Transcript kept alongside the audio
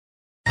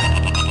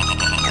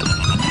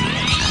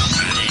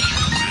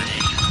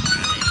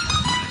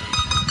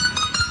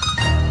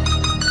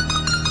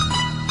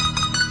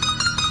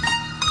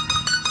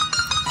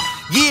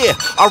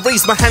I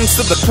raise my hands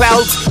to the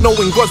clouds,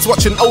 knowing God's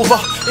watching over.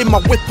 In my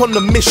whip on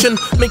the mission,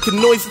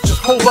 making noise with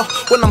Jehovah.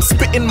 When I'm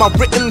spitting my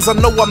writtens, I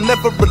know I'm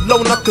never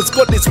alone, cause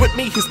God is with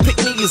me. His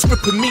pickney is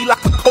ripping me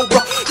like a cobra.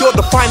 You're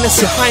the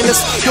finest, your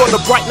highness. You're the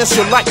brightness,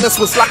 your likeness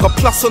was like a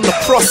plus on the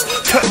cross.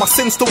 Turned my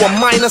sins to a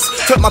minus,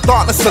 turned my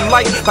darkness to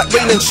light, like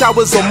rain and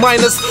showers or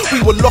minors.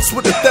 We were lost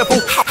with the devil,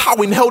 how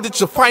in hell did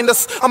you find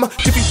us? I'ma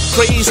give you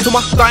praise to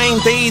my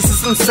dying days.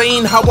 It's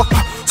insane how I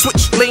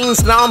switch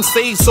lanes, now I'm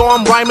saved, so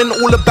I'm rhyming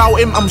all about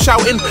him. I'm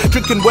shouting,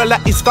 drinking well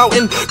at his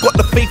fountain. Got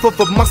the faith of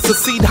a mustard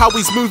seed, how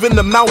he's moving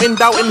the mountain.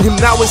 Doubting him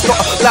now is not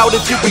allowed.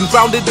 If you've been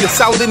grounded, you're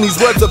sounding these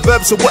words are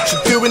verbs. So what you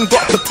doing?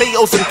 Got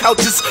potatoes and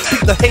couches,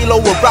 beat the halo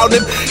around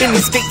him. In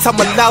these gates I'm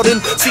allowed in,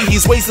 see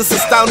his ways is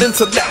astounding.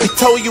 So let me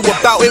tell you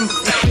about him.